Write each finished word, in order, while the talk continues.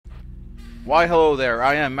Why, hello there.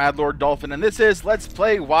 I am Mad Lord Dolphin, and this is Let's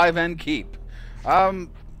Play Wyvern Keep. Um,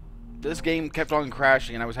 this game kept on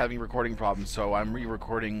crashing, and I was having recording problems, so I'm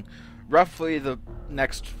re-recording roughly the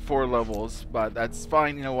next 4 levels, but that's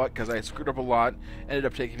fine, you know what, because I screwed up a lot. Ended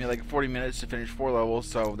up taking me like 40 minutes to finish 4 levels,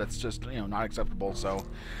 so that's just, not acceptable, so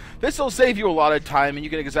this will save you a lot of time, and you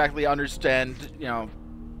can exactly understand,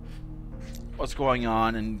 what's going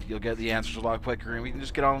on, and you'll get the answers a lot quicker, and we can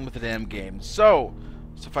just get on with the damn game. So,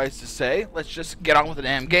 suffice to say, let's just get on with the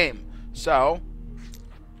damn game. So,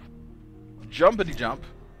 jumpity jump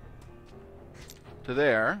to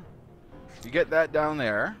there. You get that down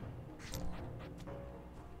there.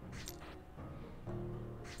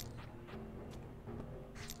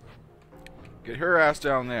 Get her ass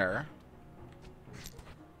down there.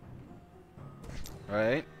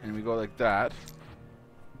 Right? And we go like that.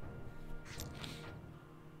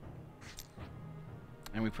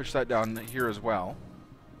 And we push that down here as well.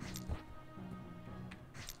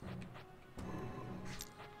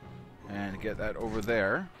 And get that over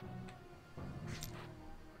there.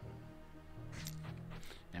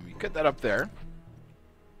 And we get that up there.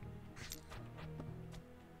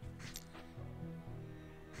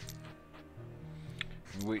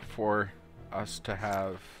 We wait for us to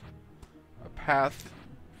have a path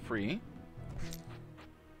free.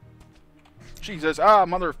 Jesus,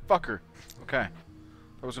 motherfucker. Okay.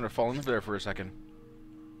 I was going to fall into there for a second.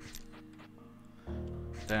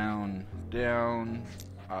 Down, down,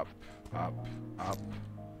 up, up, up,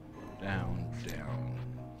 down, down,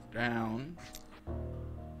 down.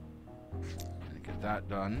 And get that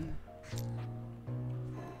done.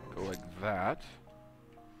 Go like that.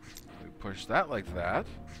 We push that like that.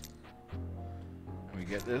 And we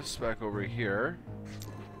get this back over here.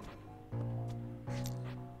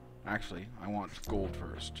 Actually, I want gold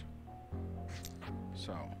first.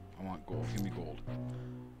 So, I want gold. Give me gold.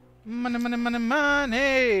 Money, money, money,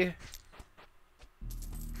 money!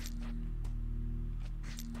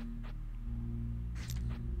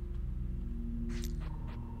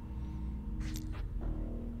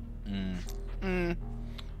 And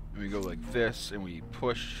we go like this, and we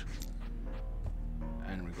push.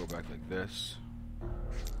 And we go back like this.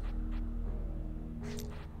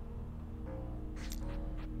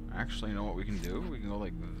 Actually, you know what we can do? We can go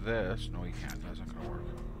like this. No, we can't. That's not going to work.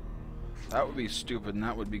 That would be stupid, and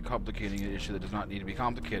that would be complicating an issue that does not need to be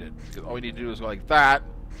complicated. Because all we need to do is go like that.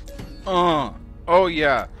 Oh,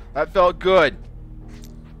 yeah. That felt good.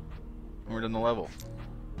 And we're done the level.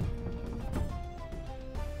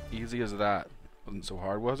 Easy as that. Wasn't so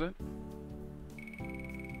hard, was it?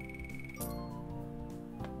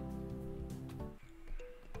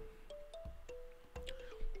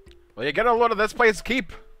 Well, you get a load of this place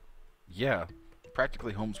keep. Yeah,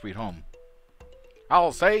 practically home sweet home.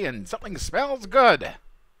 I'll say, and something smells good.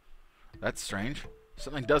 That's strange.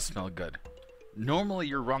 Something does smell good. Normally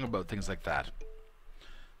you're wrong about things like that.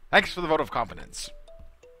 Thanks for the vote of confidence.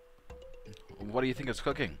 What do you think is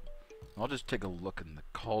cooking? I'll just take a look in the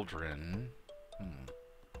cauldron.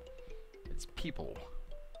 It's people.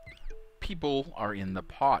 People are in the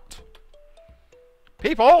pot.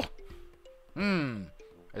 People?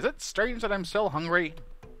 Is it strange that I'm still hungry?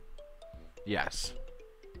 Yes.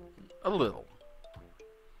 A little.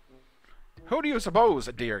 Who do you suppose,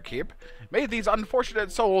 dear Keep, made these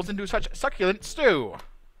unfortunate souls into such succulent stew?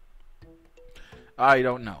 I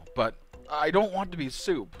don't know, but I don't want to be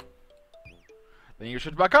soup. Then you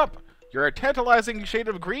should buck up. You're a tantalizing shade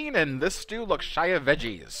of green, and this stew looks shy of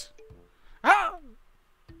veggies. Ah!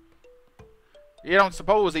 You don't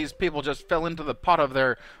suppose these people just fell into the pot of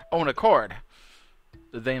their own accord?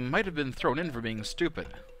 They might have been thrown in for being stupid.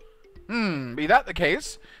 Be that the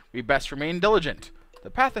case, we best remain diligent. The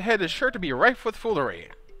path ahead is sure to be rife with foolery.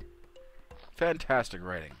 Fantastic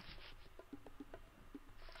writing.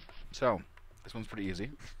 So, this one's pretty easy.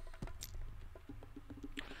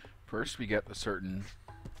 First, we get a certain...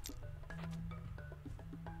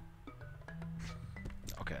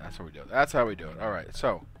 Okay, that's how we do it. That's how we do it. Alright,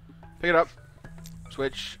 so, pick it up,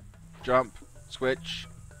 switch, jump, switch,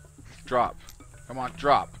 drop. Come on,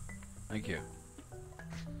 drop. Thank you.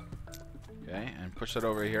 Okay, and push that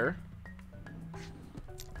over here.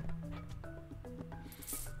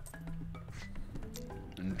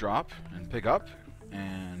 And drop, and pick up,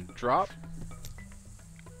 and drop.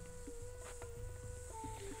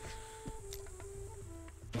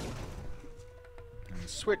 And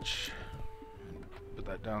switch. And put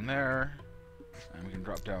that down there. And we can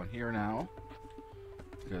drop down here now.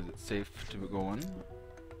 Because it's safe to be going.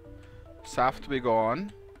 Safe to be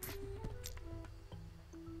gone.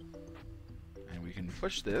 And we can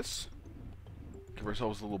push this. Give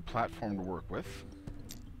ourselves a little platform to work with.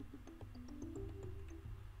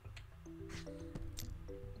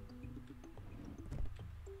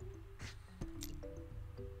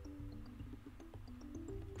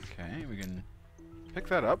 pick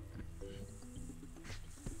that up.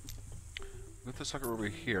 Move the sucker over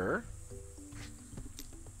here.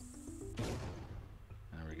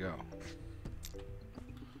 There we go.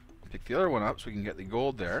 Pick the other one up so we can get the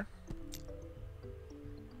gold there.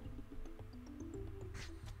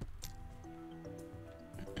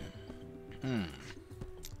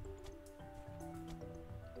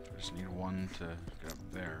 Just need one to get up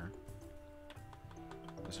there.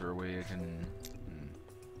 Is there a way I can...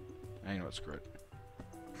 I know what, screw it.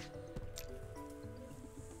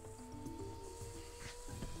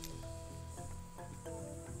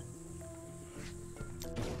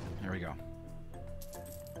 There we go.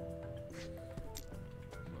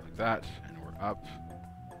 Like that, and we're up.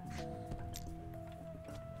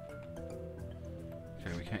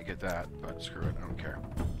 Okay, we can't get that, but screw it, I don't care.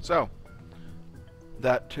 So,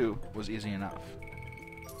 that too was easy enough.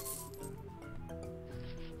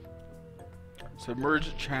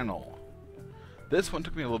 Submerged channel. This one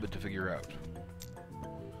took me a little bit to figure out.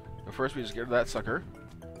 But first we just get rid of that sucker.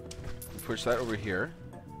 We push that over here.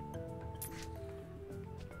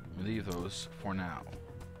 We leave those for now.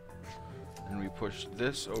 And we push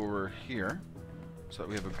this over here so that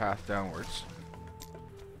we have a path downwards.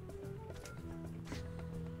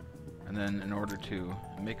 And then in order to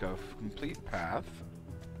make a complete path,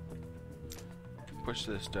 push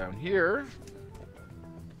this down here.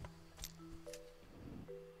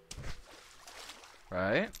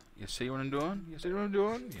 Right? You see what I'm doing? You see what I'm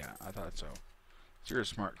doing? Yeah, I thought so. So you're a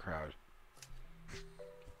smart crowd.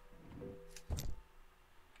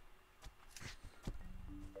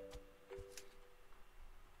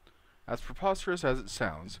 As preposterous as it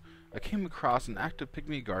sounds, I came across an active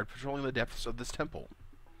pygmy guard patrolling the depths of this temple.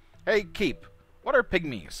 Hey, Keep! What are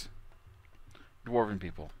pygmies? Dwarven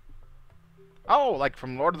people. Oh, like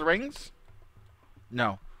from Lord of the Rings?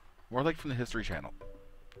 No, more like from the History Channel.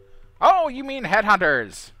 Oh, you mean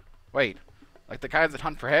headhunters! Wait, like the guys that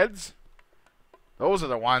hunt for heads? Those are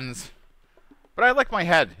the ones. But I like my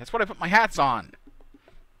head. It's what I put my hats on.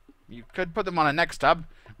 You could put them on a neck stub.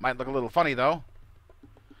 Might look a little funny, though.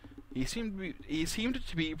 He seemed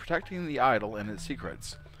to be protecting the idol and its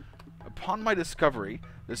secrets. Upon my discovery,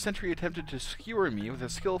 the sentry attempted to skewer me with a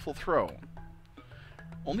skillful throw.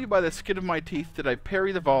 Only by the skin of my teeth did I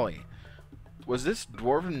parry the volley. Was this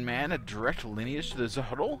dwarven man a direct lineage to the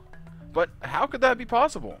Zahudl? But how could that be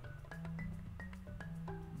possible?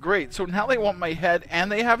 Great, so now they want my head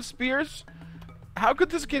and they have spears? How could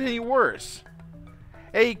this get any worse?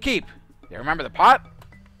 Hey, Keep, you remember the pot?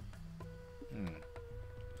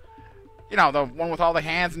 You know, the one with all the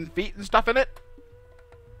hands and feet and stuff in it?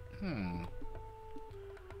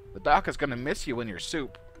 The doc is gonna miss you in your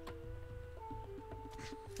soup.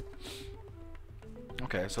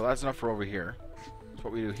 Okay, so that's enough for over here. So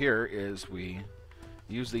what we do here is we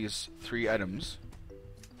use these 3 items.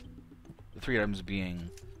 The 3 items being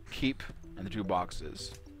Keep and the 2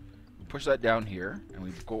 boxes. We push that down here, and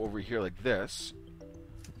we go over here like this.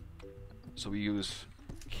 So we use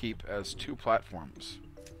Keep as 2 platforms.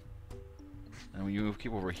 And when you move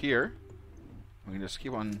Keep over here, we can just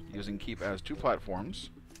keep on using Keep as 2 platforms.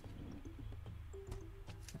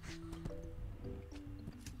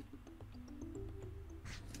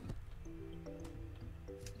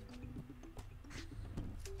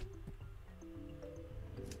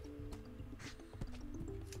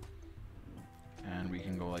 And we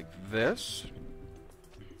can go like this.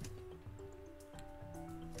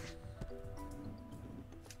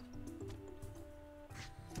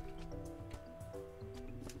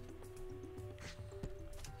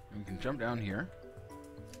 We can jump down here.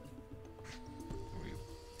 We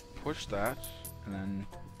push that, and then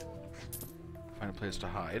find a place to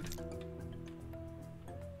hide.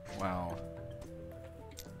 Wow.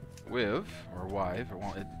 Wiv, or Wive, or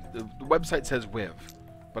well, the website says Wiv,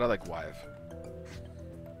 but I like Wive.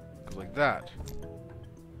 Goes like that.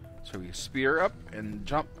 So we spear up and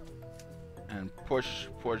jump, and push,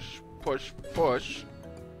 push, push, push.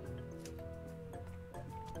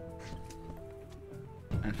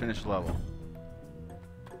 And finish the level.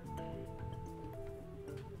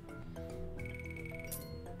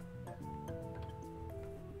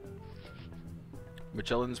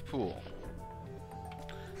 Magellan's Pool.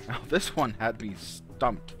 Now this one had me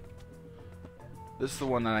stumped. This is the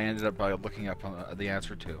one that I ended up by looking up the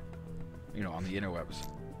answer to. You know, on the interwebs.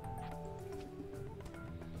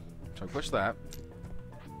 So I push that.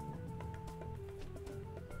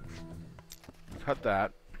 Cut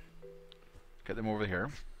that. Get them over here.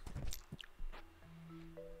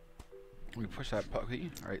 We push that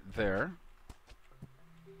puppy right there.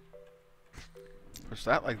 Push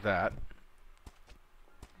that like that.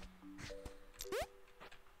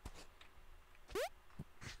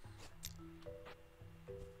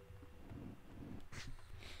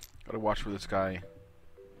 Gotta watch for this guy.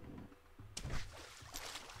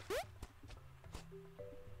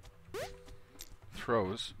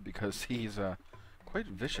 Throws, because he's quite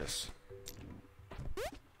vicious.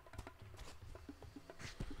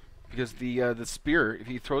 Because the spear, if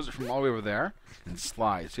he throws it from all the way over there, and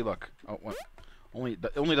slides. See, look. Oh, what?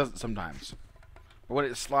 It only does it sometimes. But when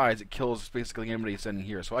it slides, it kills basically anybody standing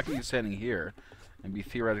here. So I can be standing here and be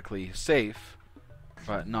theoretically safe,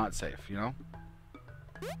 but not safe, you know?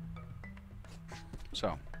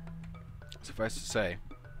 So, suffice to say,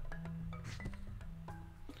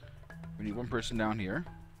 we need one person down here.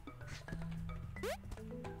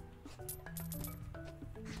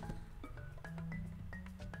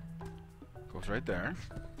 Goes right there.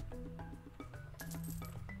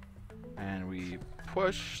 And we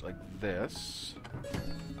push like this.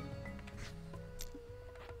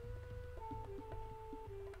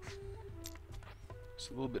 It's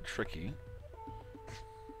a little bit tricky.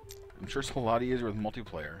 I'm sure it's a lot easier with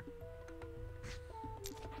multiplayer.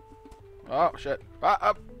 Oh, shit. Ah,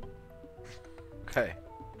 up! Okay.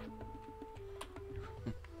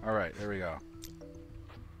 Alright, there we go.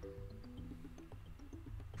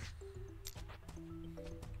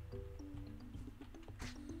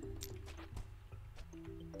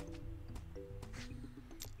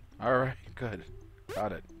 Alright, good.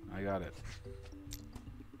 Got it. I got it.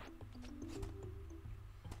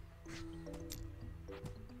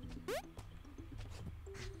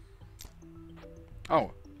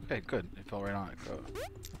 Oh, okay, good. It fell right on it. Go.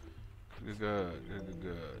 Good.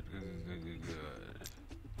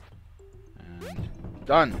 And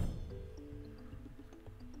done.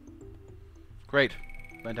 Great.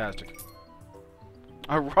 Fantastic.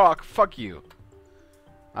 A rock. Fuck you.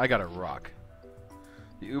 I got a rock.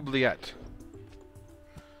 The oubliette.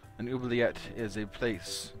 An oubliette is a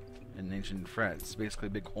place in ancient France, basically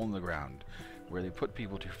a big hole in the ground, where they put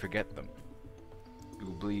people to forget them.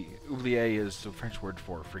 Oublier is the French word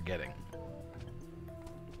for forgetting.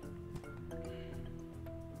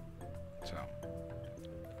 So,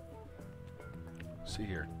 see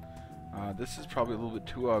here. This is probably a little bit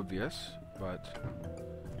too obvious, but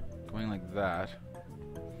going like that.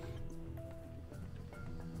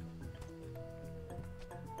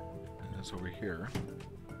 And this over here.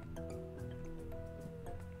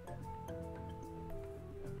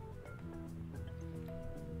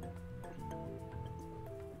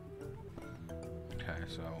 Okay,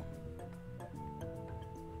 so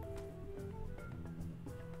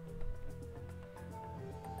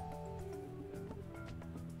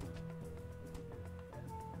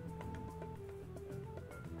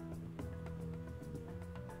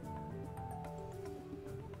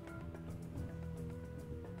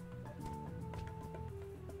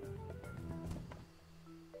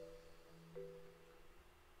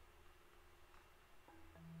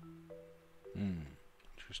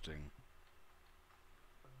interesting.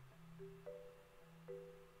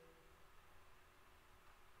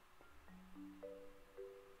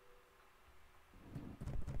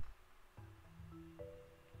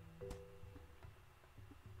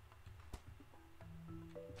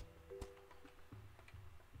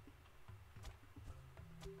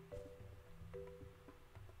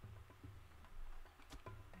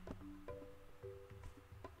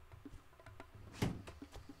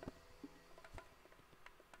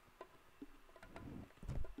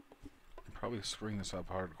 Probably screwing this up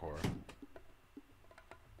hardcore.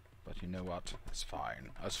 But you know what? It's fine.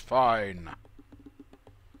 It's fine!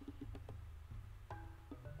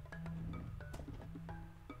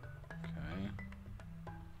 Okay.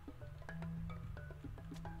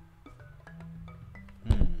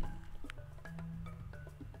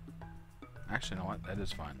 Actually, you know what? That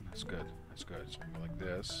is fine. That's good. That's good. So we go like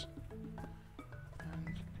this.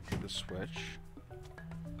 And hit the switch.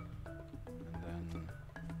 And then...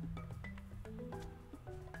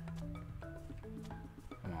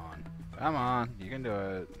 Come on, you can do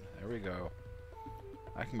it. There we go.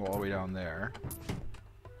 I can go all the way down there.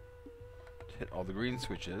 To hit all the green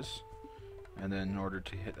switches. And then in order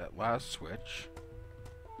to hit that last switch...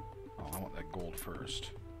 Oh, I want that gold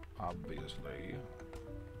first. Obviously.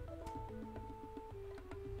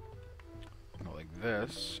 Go like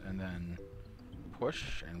this, and then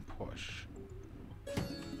push and push. Okay,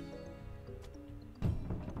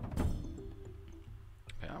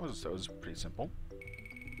 that was pretty simple.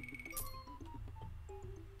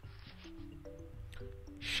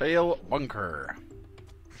 Shale bunker.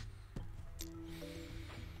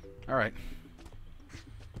 All right.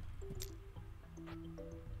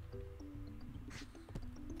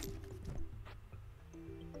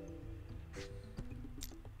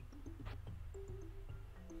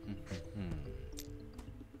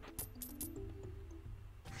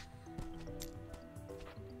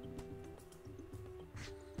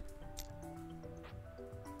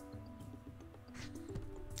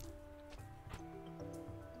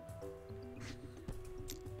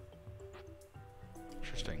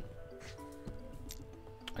 Interesting.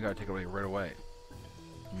 I gotta take it away right away.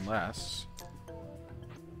 Unless...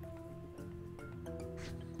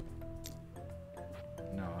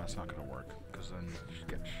 No, that's not gonna work, because then you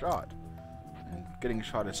get shot. And getting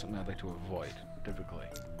shot is something I'd like to avoid, typically.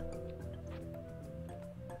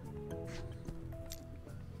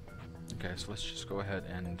 Okay, so let's just go ahead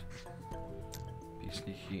and be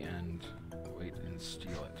sneaky and wait and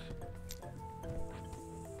steal it.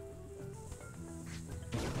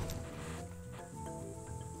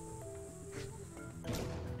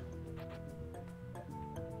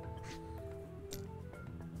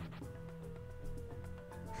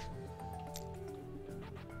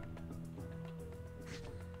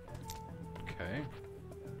 Okay.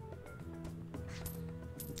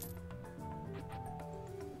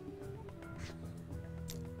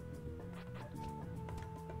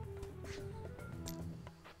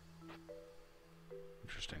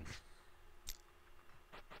 Interesting.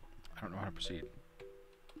 I don't know how to proceed.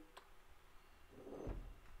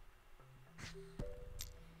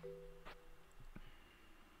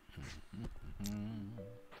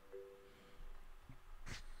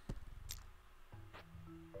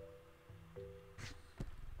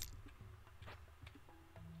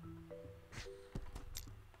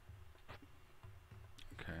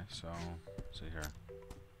 Okay, so let's see here.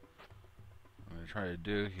 I'm gonna try to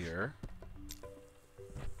do here.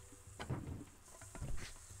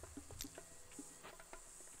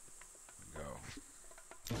 Go.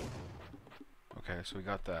 Okay, so we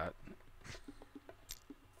got that.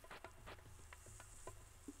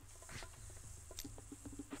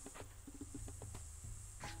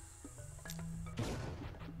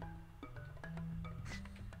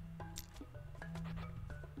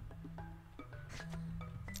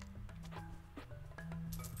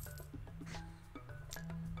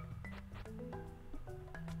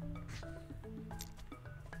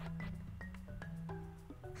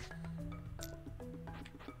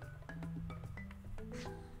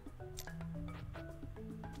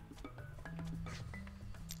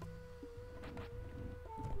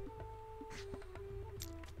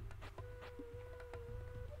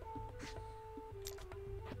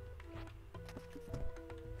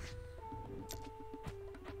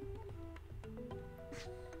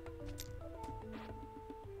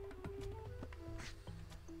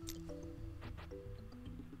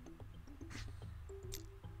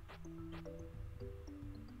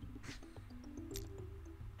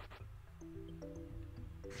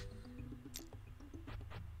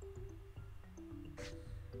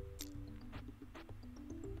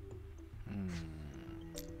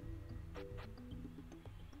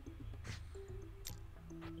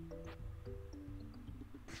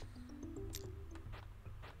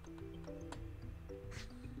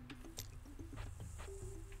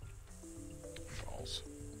 Balls.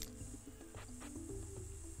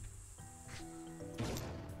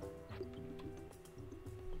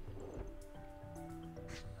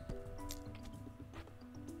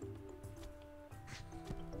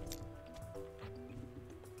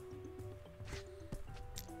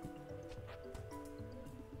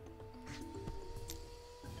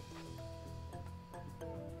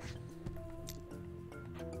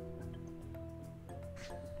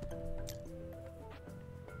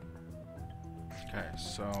 Okay,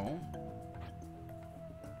 so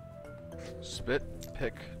spit,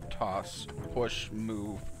 pick, toss, push,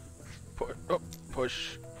 move,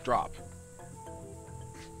 push, drop.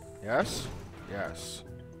 Yes? Yes.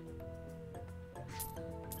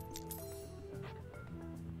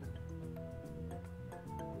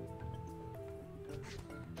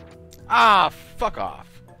 Ah, fuck off.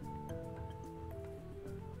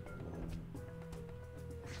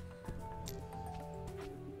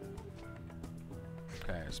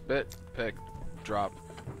 Okay, spit, pick, drop,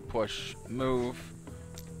 push, move,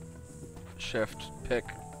 shift, pick.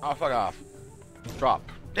 Oh, fuck off. Drop.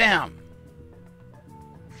 Damn!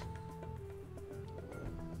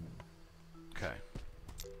 Okay.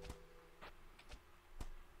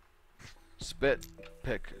 Spit,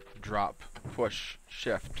 pick, drop, push,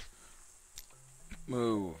 shift,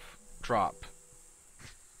 move, drop.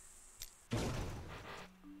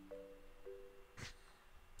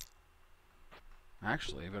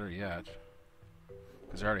 Actually, better yet,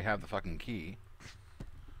 because I already have the fucking key.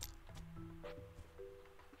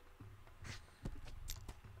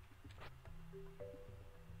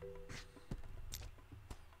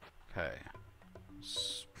 Okay.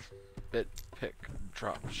 Spit, pick,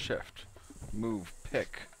 drop, shift, move,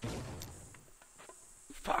 pick.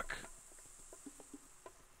 Fuck.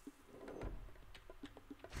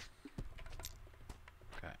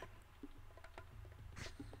 Okay.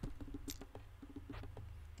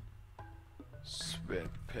 Spit,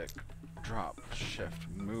 pick, drop, shift,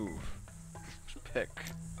 move, pick,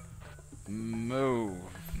 move,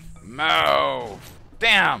 move.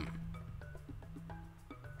 Damn!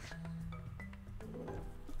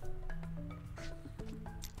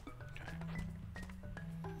 Okay.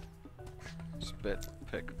 Spit,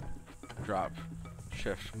 pick, drop,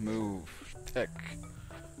 shift, move, pick,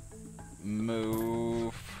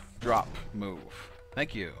 move, drop, move.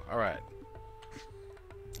 Thank you. Alright.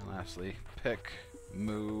 And lastly, pick,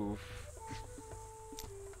 move.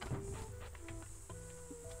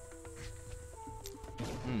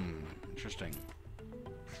 Interesting.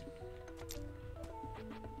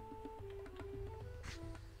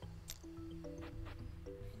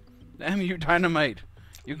 Damn you, Dynamite!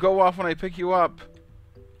 You go off when I pick you up.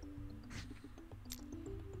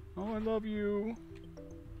 Oh, I love you.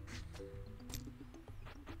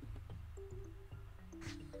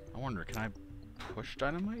 I wonder, can I push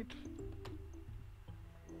Dynamite?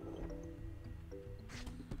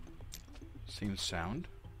 Seems sound.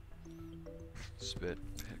 Spit,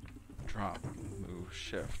 pick, drop, move,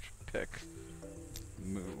 shift, pick,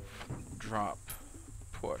 move, drop,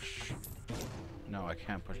 push. No, I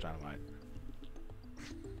can't push Dynamite.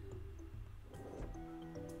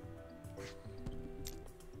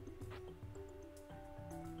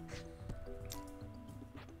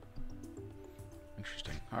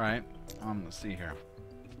 Interesting. Alright, let's see here.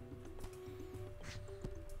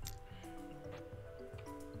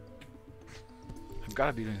 I've got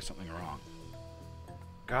to be doing something wrong.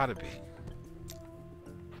 Gotta be.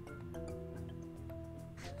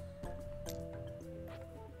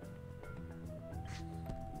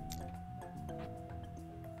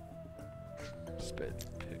 Spit,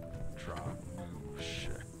 pick, drop, move,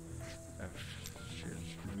 shift,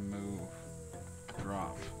 move,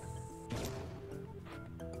 drop.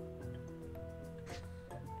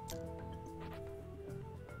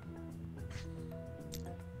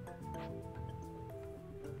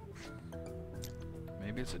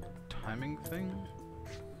 Maybe it's a timing thing?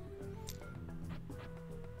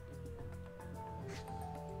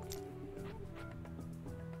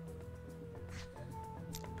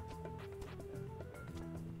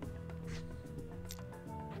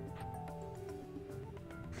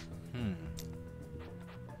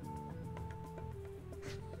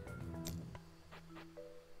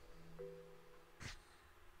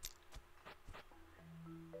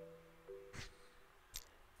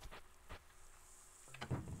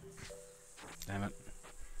 Damn it.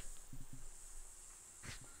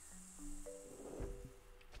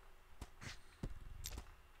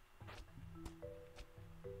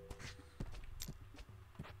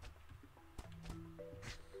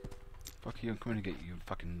 Fuck you, I'm coming to get you,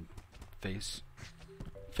 fucking face.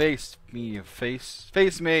 Face me, you face.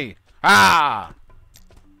 Face me! Ah!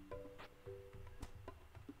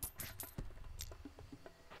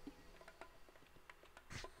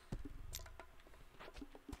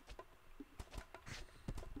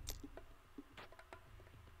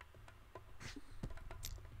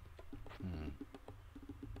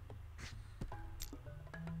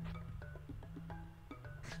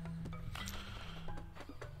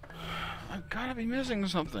 I've gotta be missing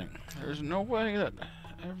something. There's no way that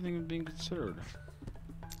everything is being considered.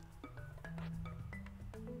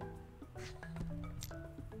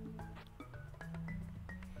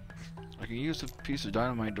 I can use a piece of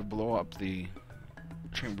dynamite to blow up the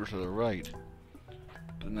chamber to the right.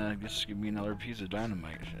 But then that just give me another piece of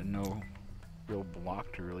dynamite and no real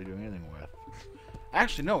block to really do anything with.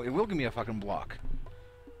 Actually, no, it will give me a fucking block.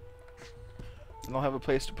 And I'll have a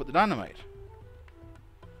place to put the dynamite.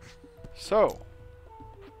 So,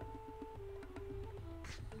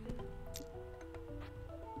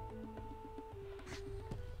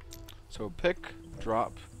 pick,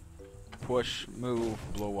 drop, push, move,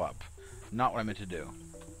 blow up. Not what I meant to do.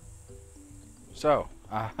 So,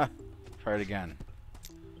 try it again.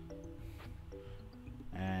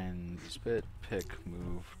 And spit, pick,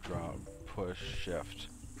 move, drop, push, shift.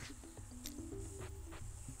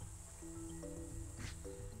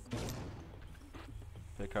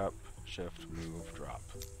 Pick up, shift, move, drop.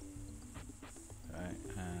 Okay,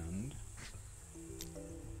 and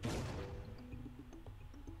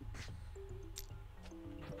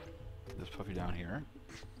this puppy down here.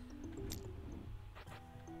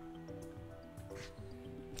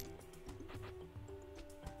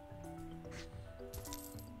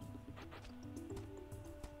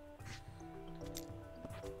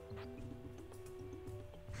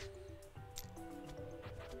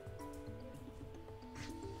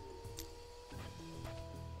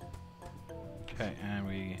 Okay, and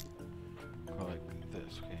we go like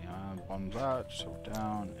this. Okay, bottoms out, so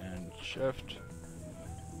down and shift.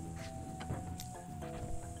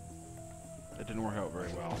 didn't work out very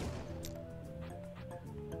well.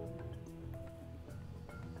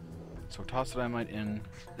 So toss the dynamite in,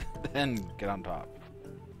 then get on top.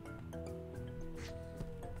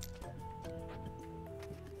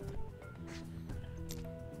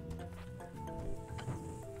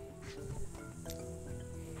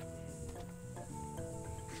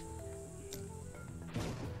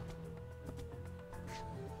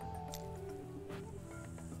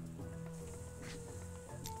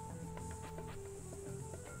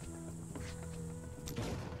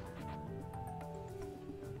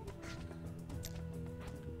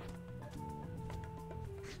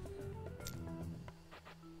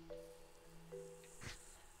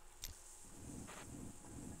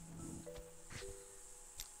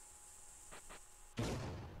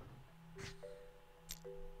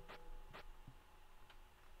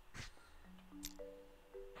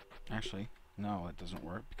 Actually, no, it doesn't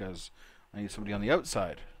work because I need somebody on the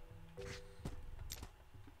outside.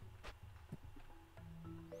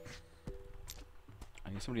 I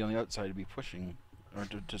need somebody on the outside to be pushing, or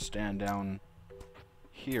to stand down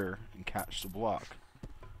here and catch the block,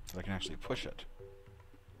 so I can actually push it.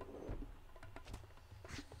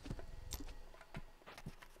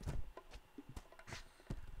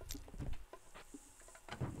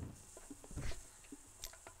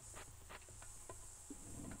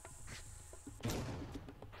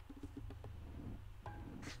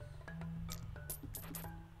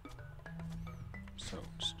 So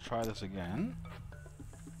let's try this again.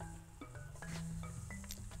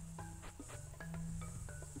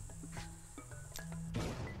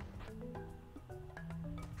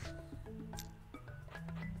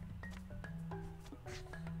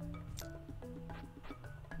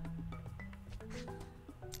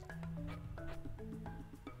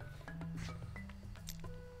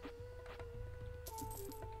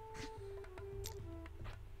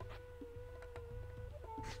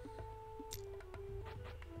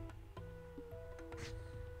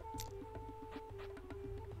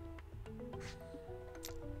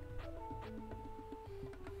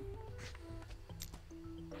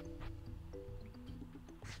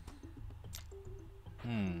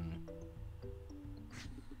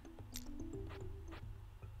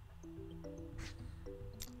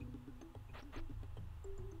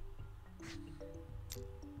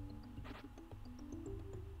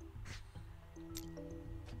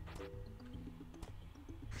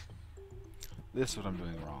 This is what I'm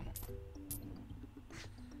doing wrong.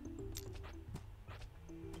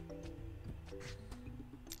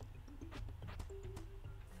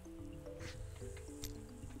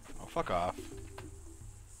 Oh, fuck off.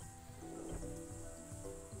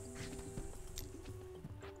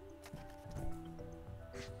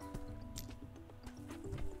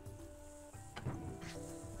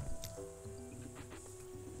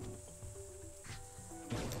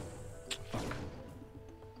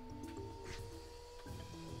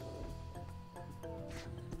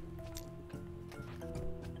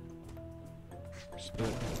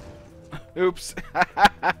 Oops.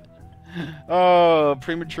 Oh,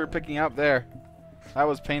 premature picking up there. That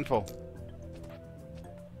was painful.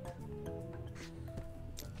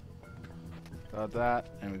 Got that,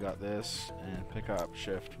 and we got this, and pick up,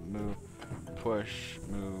 shift, move, push,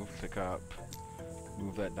 move, pick up,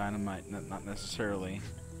 move that dynamite, not necessarily.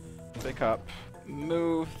 Pick up,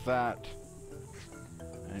 move that,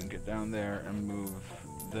 and get down there and move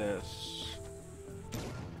this.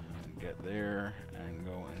 Get there and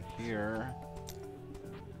go in here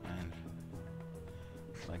and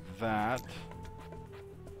like that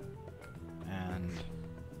and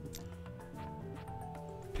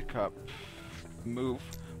pick up, move.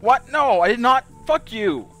 What? No, I did not. Fuck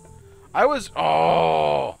you. I was.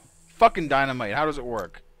 Oh, fucking dynamite. How does it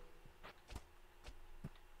work?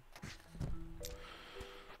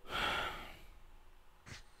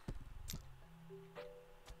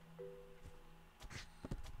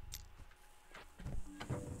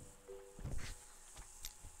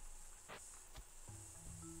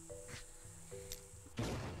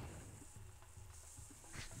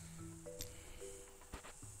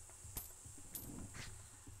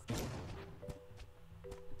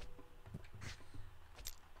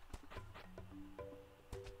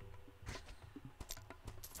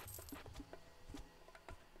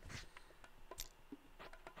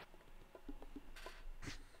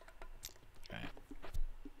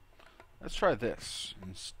 Let's try this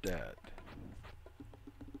instead.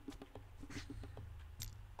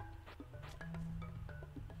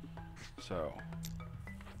 So,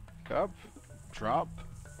 pick up, drop,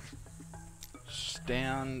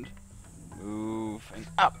 stand, move, and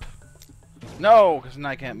up. No, because then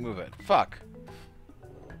I can't move it. Fuck.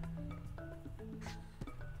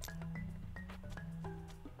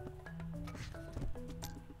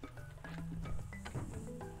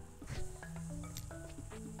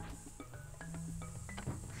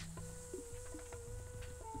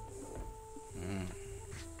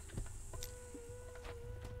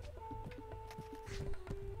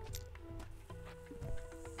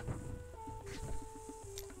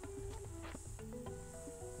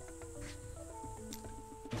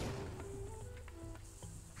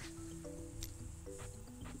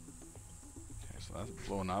 that's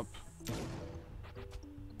blown up.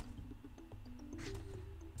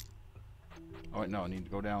 Oh wait, no, I need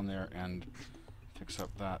to go down there and fix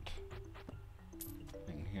up that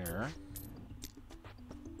thing here.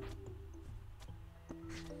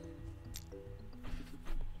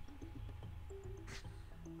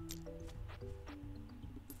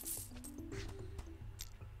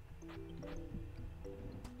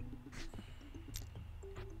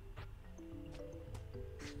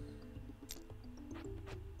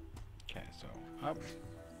 Okay, so up,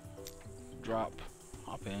 drop,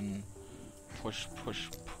 hop in, push, push,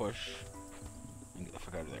 push, and get the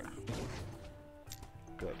fuck out of there.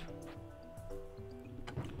 Good.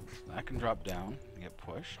 That can drop down and get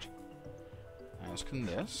pushed, as can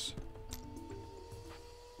this.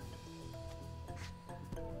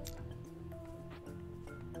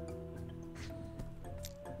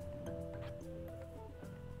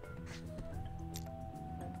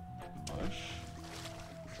 Push.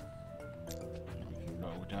 We can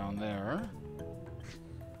go down there.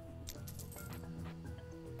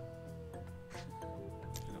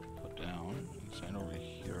 Put down, sign over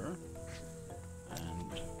here,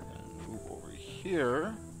 and then move over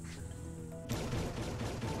here.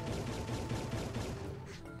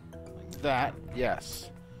 Like that,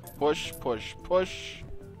 yes. Push, push, push.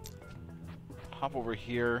 Hop over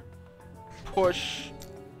here. Push.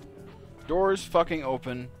 Doors fucking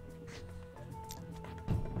open.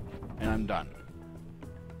 And I'm done.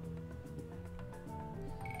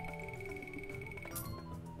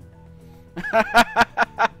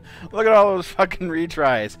 Look at all those fucking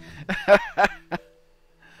retries.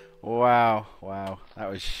 Wow, wow, that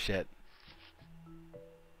was shit.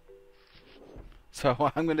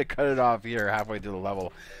 So I'm going to cut it off here halfway through the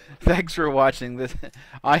level. Thanks for watching this.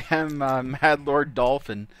 I am Mad Lord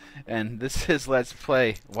Dolphin, and this is Let's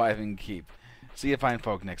Play Wyvern Keep. See you fine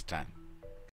folk next time.